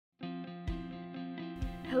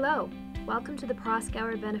Hello, welcome to the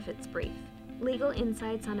Proskauer Benefits Brief, legal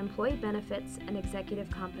insights on employee benefits and executive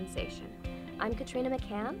compensation. I'm Katrina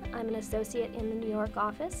McCann. I'm an associate in the New York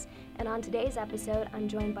office, and on today's episode, I'm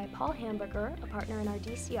joined by Paul Hamburger, a partner in our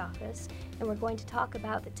DC office, and we're going to talk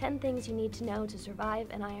about the 10 things you need to know to survive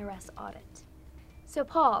an IRS audit. So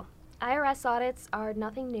Paul, IRS audits are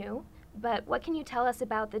nothing new, but what can you tell us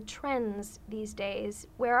about the trends these days?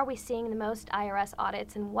 Where are we seeing the most IRS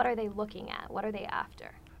audits, and what are they looking at? What are they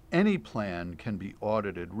after? Any plan can be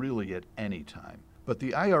audited really at any time. But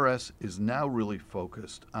the IRS is now really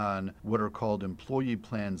focused on what are called Employee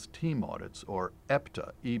Plans Team Audits, or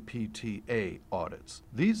EPTA, EPTA audits.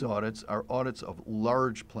 These audits are audits of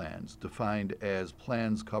large plans, defined as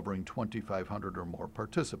plans covering 2,500 or more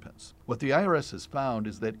participants. What the IRS has found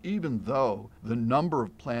is that even though the number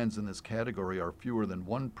of plans in this category are fewer than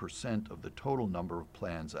 1% of the total number of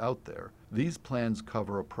plans out there, these plans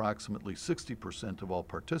cover approximately 60% of all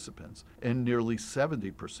participants and nearly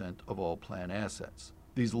 70% of all plan assets.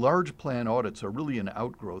 These large plan audits are really an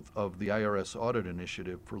outgrowth of the IRS Audit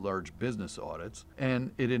Initiative for Large Business Audits,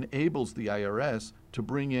 and it enables the IRS to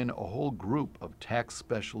bring in a whole group of tax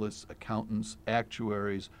specialists, accountants,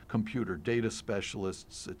 actuaries, computer data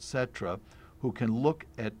specialists, etc., who can look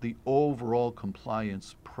at the overall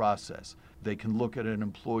compliance process. They can look at an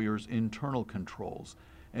employer's internal controls,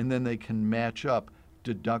 and then they can match up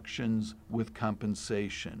deductions with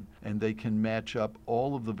compensation, and they can match up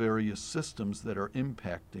all of the various systems that are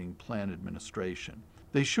impacting plan administration.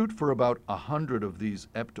 They shoot for about 100 of these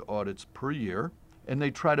EPTA audits per year, and they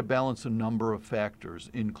try to balance a number of factors,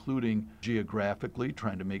 including geographically,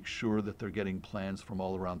 trying to make sure that they're getting plans from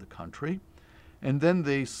all around the country. And then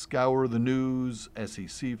they scour the news,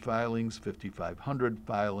 SEC filings, 5500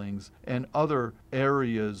 filings, and other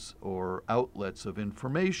areas or outlets of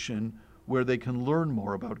information where they can learn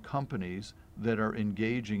more about companies that are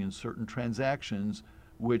engaging in certain transactions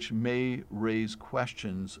which may raise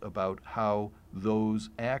questions about how those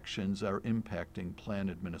actions are impacting plan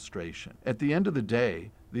administration. At the end of the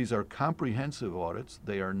day, these are comprehensive audits.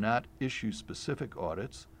 They are not issue-specific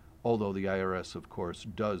audits, although the IRS, of course,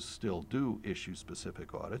 does still do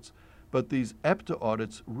issue-specific audits. But these EPTA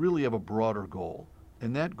audits really have a broader goal,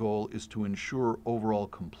 and that goal is to ensure overall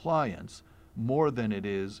compliance more than it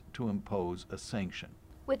is to impose a sanction.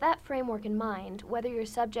 With that framework in mind, whether you're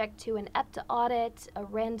subject to an EPTA audit, a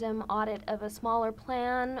random audit of a smaller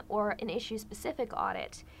plan, or an issue-specific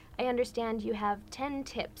audit, I understand you have 10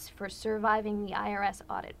 tips for surviving the IRS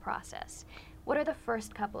audit process. What are the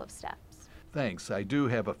first couple of steps? Thanks. I do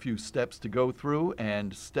have a few steps to go through,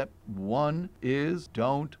 and step one is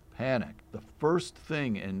don't panic. The first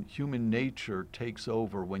thing in human nature takes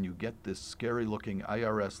over when you get this scary-looking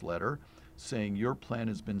IRS letter saying your plan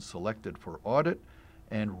has been selected for audit,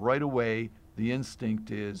 and right away the instinct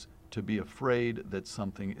is to be afraid that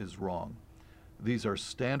something is wrong. These are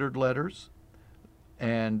standard letters,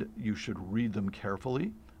 and you should read them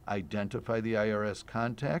carefully, identify the IRS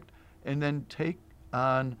contact, and then take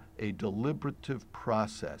on a deliberative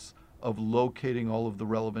process of locating all of the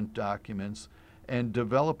relevant documents and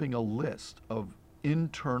developing a list of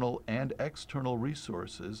internal and external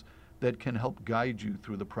resources that can help guide you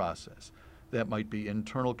through the process. That might be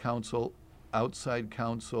internal counsel, outside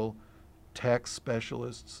counsel, tax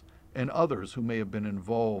specialists, and others who may have been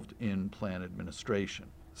involved in plan administration.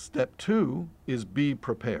 Step two is be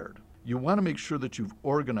prepared. You want to make sure that you've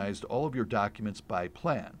organized all of your documents by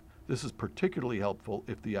plan. This is particularly helpful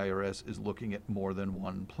if the IRS is looking at more than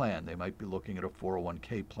one plan. They might be looking at a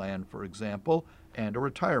 401k plan, for example, and a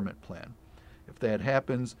retirement plan. If that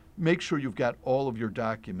happens, make sure you've got all of your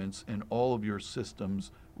documents and all of your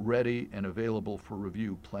systems ready and available for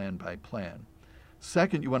review plan by plan.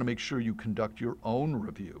 Second, you want to make sure you conduct your own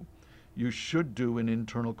review. You should do an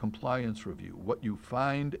internal compliance review. What you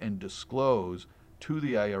find and disclose to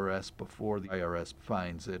the IRS before the IRS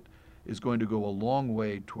finds it is going to go a long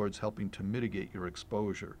way towards helping to mitigate your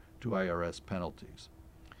exposure to IRS penalties.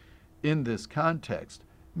 In this context,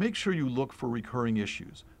 make sure you look for recurring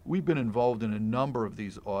issues. We've been involved in a number of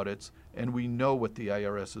these audits, and we know what the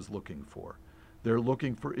IRS is looking for. They're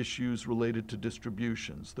looking for issues related to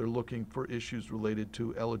distributions. They're looking for issues related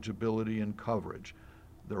to eligibility and coverage.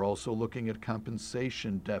 They're also looking at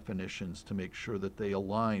compensation definitions to make sure that they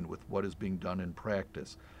align with what is being done in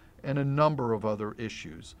practice, and a number of other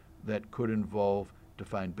issues that could involve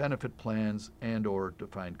defined benefit plans and/or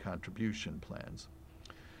defined contribution plans.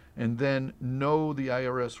 And then know the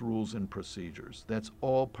IRS rules and procedures. That's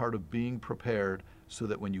all part of being prepared so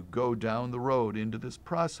that when you go down the road into this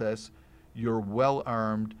process, you're well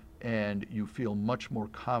armed and you feel much more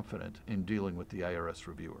confident in dealing with the IRS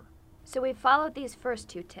reviewer. So we've followed these first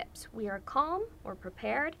two tips. We are calm, we're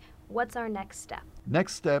prepared. What's our next step?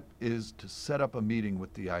 Next step is to set up a meeting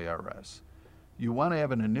with the IRS. You want to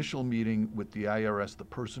have an initial meeting with the IRS, the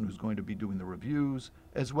person who's going to be doing the reviews,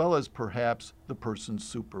 as well as perhaps the person's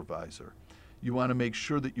supervisor. You want to make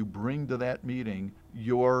sure that you bring to that meeting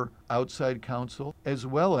your outside counsel, as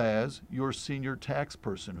well as your senior tax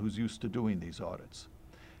person who's used to doing these audits.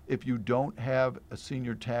 If you don't have a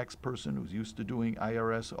senior tax person who's used to doing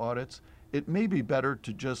IRS audits, it may be better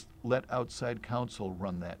to just let outside counsel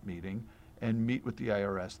run that meeting and meet with the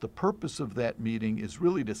IRS. The purpose of that meeting is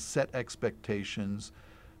really to set expectations,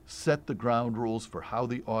 set the ground rules for how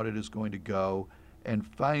the audit is going to go, and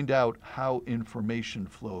find out how information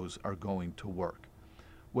flows are going to work.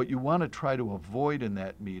 What you want to try to avoid in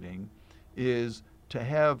that meeting is to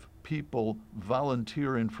have people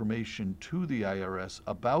volunteer information to the IRS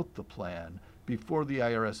about the plan before the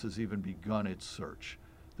IRS has even begun its search.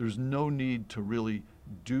 There's no need to really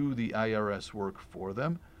do the IRS work for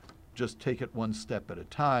them. Just take it one step at a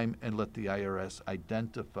time and let the IRS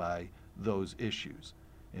identify those issues.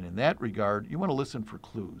 And in that regard, you want to listen for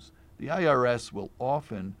clues. The IRS will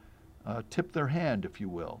often tip their hand, if you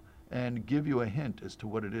will, and give you a hint as to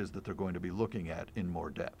what it is that they're going to be looking at in more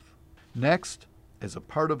depth. Next, as a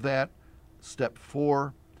part of that, step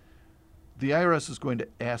 4, the IRS is going to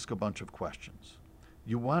ask a bunch of questions.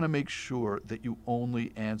 You want to make sure that you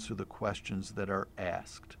only answer the questions that are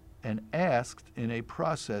asked, and asked in a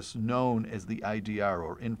process known as the IDR,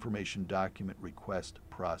 or Information Document Request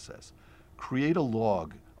process. Create a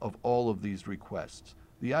log of all of these requests.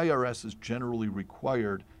 The IRS is generally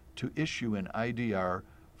required to issue an IDR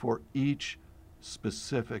for each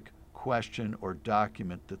specific question or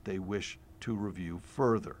document that they wish to review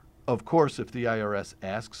further. Of course, if the IRS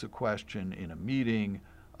asks a question in a meeting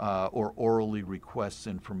or orally requests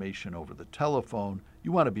information over the telephone,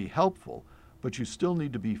 you want to be helpful, but you still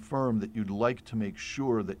need to be firm that you'd like to make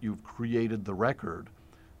sure that you've created the record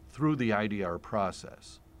through the IDR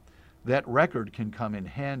process. That record can come in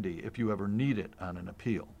handy if you ever need it on an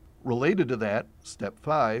appeal. Related to that, step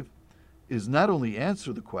 5 is not only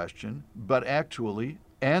answer the question, but actually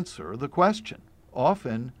answer the question.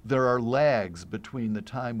 Often, there are lags between the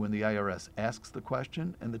time when the IRS asks the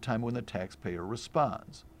question and the time when the taxpayer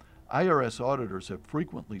responds. IRS auditors have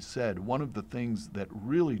frequently said one of the things that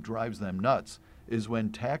really drives them nuts is when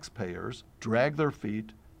taxpayers drag their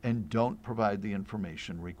feet and don't provide the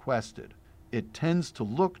information requested. It tends to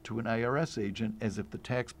look to an IRS agent as if the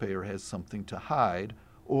taxpayer has something to hide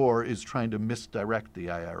or is trying to misdirect the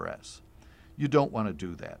IRS. You don't want to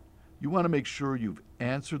do that. You want to make sure you've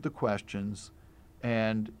answered the questions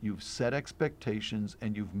and you've set expectations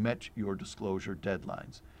and you've met your disclosure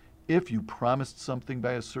deadlines. If you promised something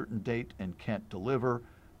by a certain date and can't deliver,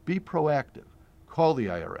 be proactive. Call the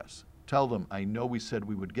IRS. Tell them, I know we said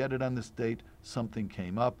we would get it on this date, something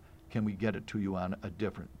came up, can we get it to you on a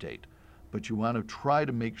different date? But you want to try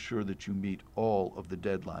to make sure that you meet all of the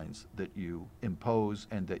deadlines that you impose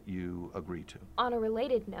and that you agree to. On a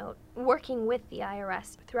related note, working with the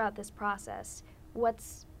IRS throughout this process,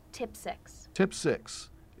 what's tip 6? Tip 6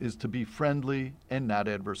 is to be friendly and not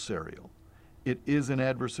adversarial. It is an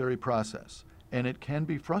adversary process, and it can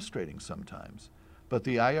be frustrating sometimes, but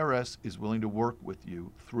the IRS is willing to work with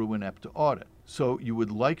you through an EPTA audit. So you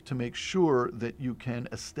would like to make sure that you can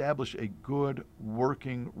establish a good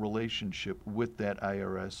working relationship with that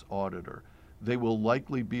IRS auditor. They will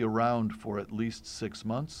likely be around for at least 6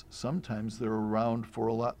 months. Sometimes they're around for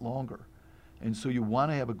a lot longer. And so you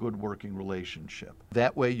want to have a good working relationship.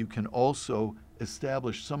 That way you can also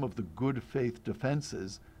establish some of the good faith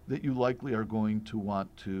defenses that you likely are going to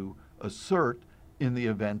want to assert in the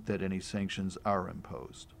event that any sanctions are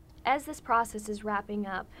imposed. As this process is wrapping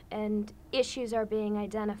up and issues are being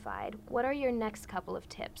identified, what are your next couple of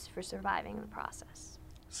tips for surviving the process?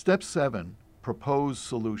 Step 7, propose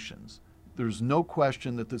solutions. There's no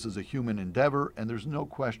question that this is a human endeavor, and there's no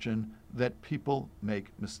question that people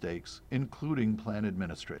make mistakes, including plan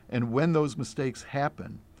administrators. And when those mistakes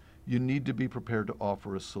happen, you need to be prepared to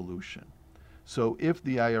offer a solution. So if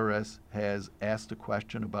the IRS has asked a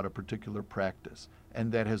question about a particular practice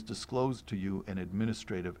and that has disclosed to you an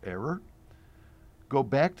administrative error, go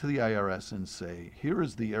back to the IRS and say, here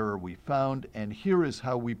is the error we found and here is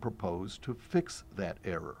how we propose to fix that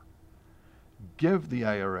error. Give the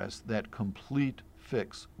IRS that complete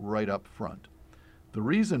fix right up front. The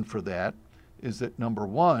reason for that is that, number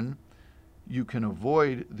one, you can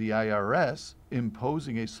avoid the IRS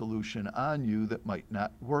imposing a solution on you that might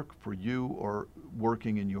not work for you or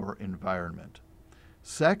working in your environment.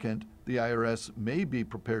 Second, the IRS may be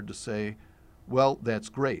prepared to say, well, that's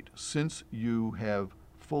great. Since you have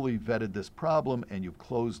fully vetted this problem and you've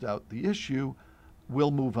closed out the issue,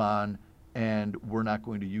 we'll move on, and we're not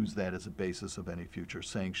going to use that as a basis of any future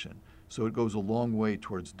sanction. So it goes a long way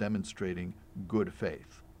towards demonstrating good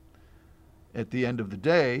faith. At the end of the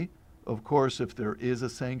day, of course, if there is a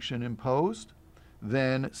sanction imposed,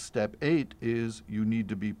 then step 8 is you need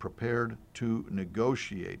to be prepared to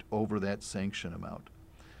negotiate over that sanction amount.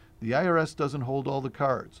 The IRS doesn't hold all the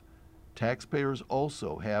cards. Taxpayers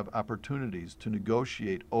also have opportunities to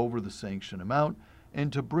negotiate over the sanction amount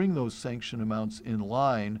and to bring those sanction amounts in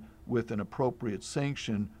line with an appropriate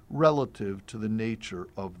sanction relative to the nature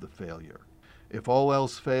of the failure. If all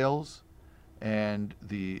else fails and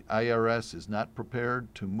the IRS is not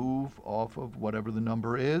prepared to move off of whatever the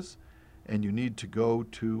number is, and you need to go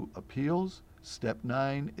to appeals, step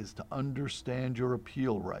 9 is to understand your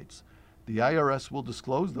appeal rights. The IRS will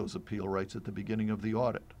disclose those appeal rights at the beginning of the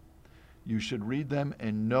audit. You should read them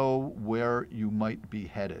and know where you might be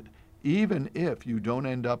headed. Even if you don't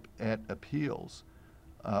end up at appeals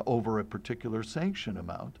over a particular sanction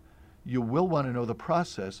amount, you will want to know the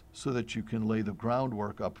process so that you can lay the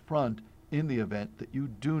groundwork up front in the event that you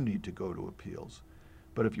do need to go to appeals.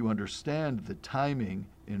 But if you understand the timing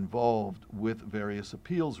involved with various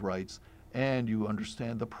appeals rights and you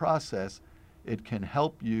understand the process, it can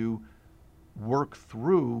help you work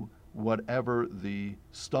through whatever the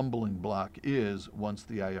stumbling block is once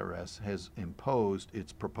the IRS has imposed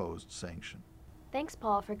its proposed sanction. Thanks,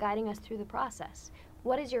 Paul, for guiding us through the process.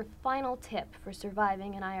 What is your final tip for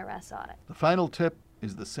surviving an IRS audit? The final tip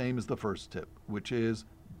is the same as the first tip, which is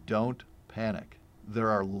don't panic. There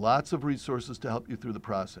are lots of resources to help you through the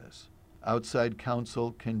process. Outside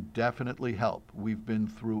counsel can definitely help. We've been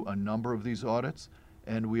through a number of these audits,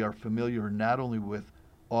 and we are familiar not only with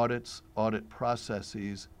audits, audit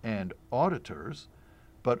processes, and auditors,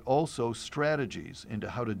 but also strategies into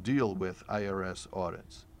how to deal with IRS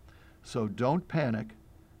audits. So don't panic.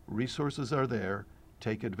 Resources are there.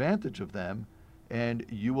 Take advantage of them, and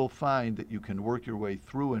you will find that you can work your way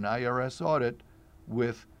through an IRS audit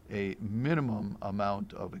with a minimum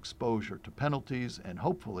amount of exposure to penalties and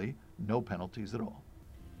hopefully no penalties at all.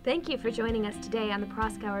 Thank you for joining us today on the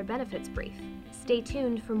Proskauer Benefits Brief. Stay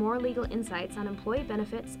tuned for more legal insights on employee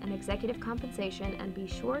benefits and executive compensation, and be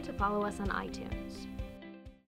sure to follow us on iTunes.